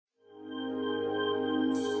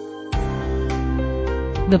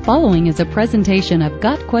The following is a presentation of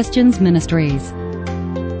Got Questions Ministries.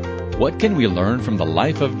 What can we learn from the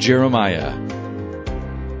life of Jeremiah?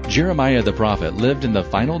 Jeremiah the prophet lived in the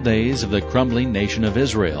final days of the crumbling nation of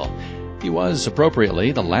Israel. He was,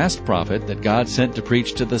 appropriately, the last prophet that God sent to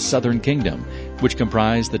preach to the southern kingdom, which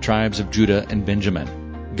comprised the tribes of Judah and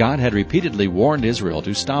Benjamin. God had repeatedly warned Israel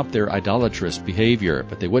to stop their idolatrous behavior,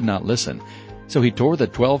 but they would not listen. So he tore the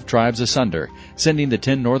 12 tribes asunder, sending the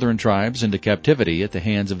 10 northern tribes into captivity at the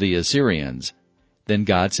hands of the Assyrians. Then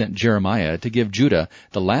God sent Jeremiah to give Judah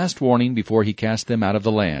the last warning before he cast them out of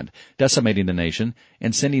the land, decimating the nation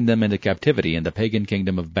and sending them into captivity in the pagan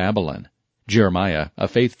kingdom of Babylon. Jeremiah, a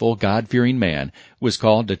faithful, God-fearing man, was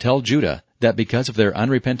called to tell Judah that because of their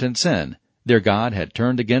unrepentant sin, their God had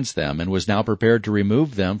turned against them and was now prepared to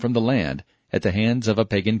remove them from the land at the hands of a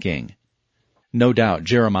pagan king. No doubt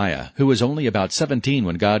Jeremiah, who was only about 17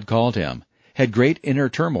 when God called him, had great inner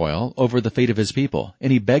turmoil over the fate of his people, and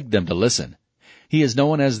he begged them to listen. He is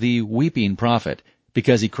known as the weeping prophet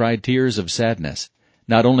because he cried tears of sadness,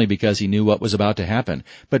 not only because he knew what was about to happen,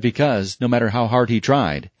 but because, no matter how hard he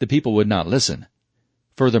tried, the people would not listen.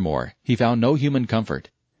 Furthermore, he found no human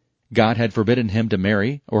comfort. God had forbidden him to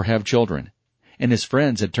marry or have children, and his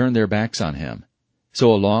friends had turned their backs on him.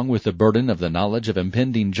 So along with the burden of the knowledge of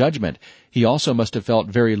impending judgment, he also must have felt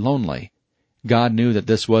very lonely. God knew that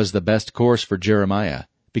this was the best course for Jeremiah,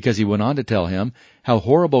 because he went on to tell him how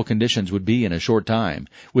horrible conditions would be in a short time,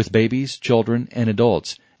 with babies, children, and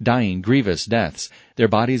adults dying grievous deaths, their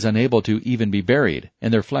bodies unable to even be buried,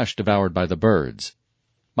 and their flesh devoured by the birds.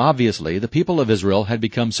 Obviously, the people of Israel had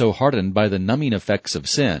become so hardened by the numbing effects of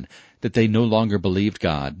sin that they no longer believed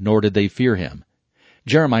God, nor did they fear him.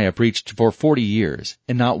 Jeremiah preached for 40 years,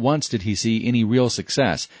 and not once did he see any real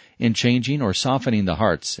success in changing or softening the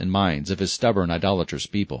hearts and minds of his stubborn, idolatrous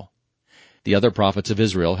people. The other prophets of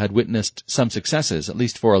Israel had witnessed some successes, at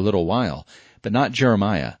least for a little while, but not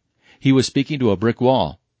Jeremiah. He was speaking to a brick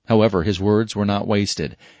wall. However, his words were not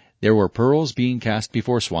wasted. There were pearls being cast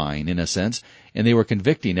before swine, in a sense, and they were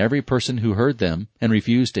convicting every person who heard them and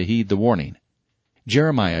refused to heed the warning.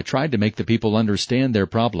 Jeremiah tried to make the people understand their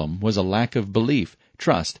problem was a lack of belief,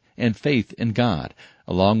 trust, and faith in God,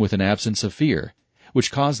 along with an absence of fear,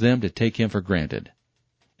 which caused them to take him for granted.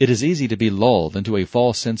 It is easy to be lulled into a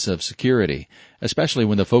false sense of security, especially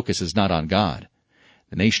when the focus is not on God.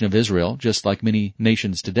 The nation of Israel, just like many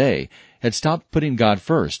nations today, had stopped putting God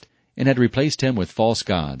first and had replaced him with false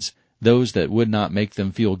gods, those that would not make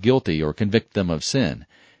them feel guilty or convict them of sin.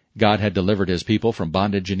 God had delivered his people from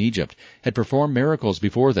bondage in Egypt, had performed miracles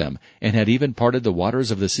before them, and had even parted the waters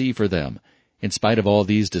of the sea for them. In spite of all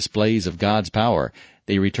these displays of God's power,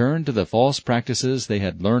 they returned to the false practices they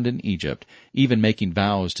had learned in Egypt, even making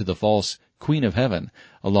vows to the false Queen of Heaven,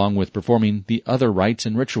 along with performing the other rites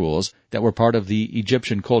and rituals that were part of the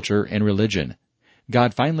Egyptian culture and religion.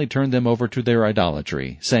 God finally turned them over to their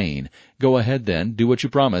idolatry, saying, "Go ahead then, do what you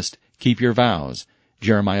promised, keep your vows."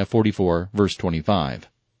 Jeremiah 44, verse 25.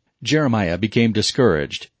 Jeremiah became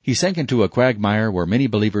discouraged. He sank into a quagmire where many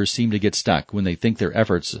believers seem to get stuck when they think their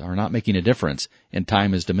efforts are not making a difference and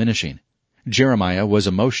time is diminishing. Jeremiah was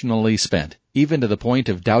emotionally spent, even to the point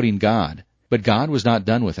of doubting God, but God was not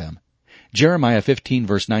done with him. Jeremiah 15,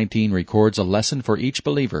 verse 19 records a lesson for each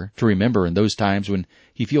believer to remember in those times when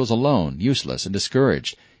he feels alone, useless, and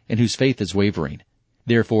discouraged, and whose faith is wavering.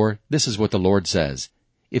 Therefore, this is what the Lord says: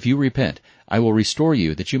 "If you repent, I will restore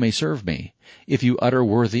you that you may serve me. If you utter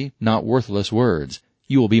worthy, not worthless words,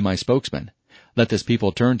 you will be my spokesman. Let this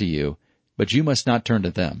people turn to you, but you must not turn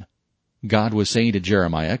to them." God was saying to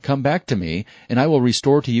Jeremiah, "Come back to me, and I will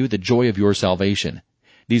restore to you the joy of your salvation."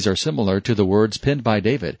 These are similar to the words penned by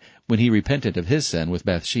David when he repented of his sin with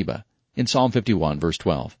Bathsheba in Psalm 51, verse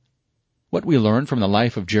 12. What we learn from the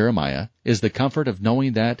life of Jeremiah is the comfort of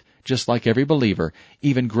knowing that, just like every believer,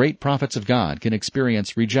 even great prophets of God can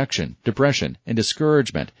experience rejection, depression, and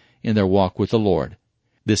discouragement in their walk with the Lord.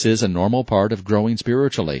 This is a normal part of growing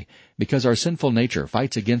spiritually, because our sinful nature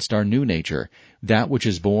fights against our new nature, that which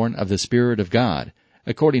is born of the Spirit of God,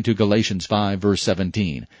 according to Galatians 5, verse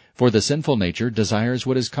 17. "For the sinful nature desires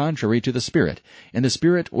what is contrary to the Spirit, and the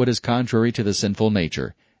Spirit what is contrary to the sinful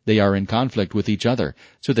nature. They are in conflict with each other,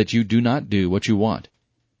 so that you do not do what you want."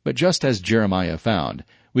 But just as Jeremiah found,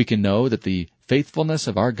 we can know that the faithfulness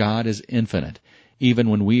of our God is infinite. Even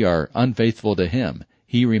when we are unfaithful to him,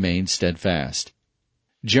 he remains steadfast.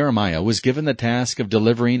 Jeremiah was given the task of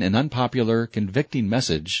delivering an unpopular, convicting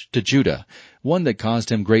message to Judah, one that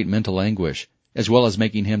caused him great mental anguish, as well as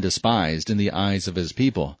making him despised in the eyes of his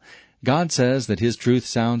people. God says that his truth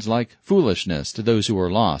sounds like foolishness to those who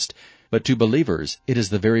are lost, but to believers it is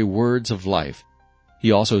the very words of life.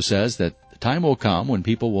 He also says that time will come when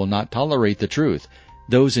people will not tolerate the truth.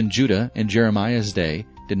 Those in Judah and Jeremiah's day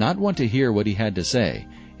did not want to hear what he had to say,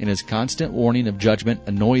 and his constant warning of judgment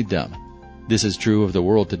annoyed them. This is true of the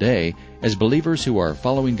world today, as believers who are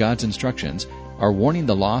following God's instructions are warning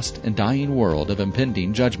the lost and dying world of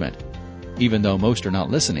impending judgment. Even though most are not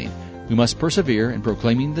listening, we must persevere in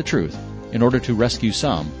proclaiming the truth in order to rescue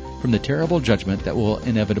some from the terrible judgment that will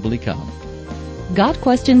inevitably come. God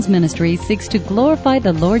Questions Ministry seeks to glorify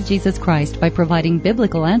the Lord Jesus Christ by providing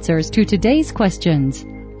biblical answers to today's questions.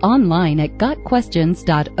 Online at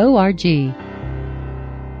GotQuestions.org.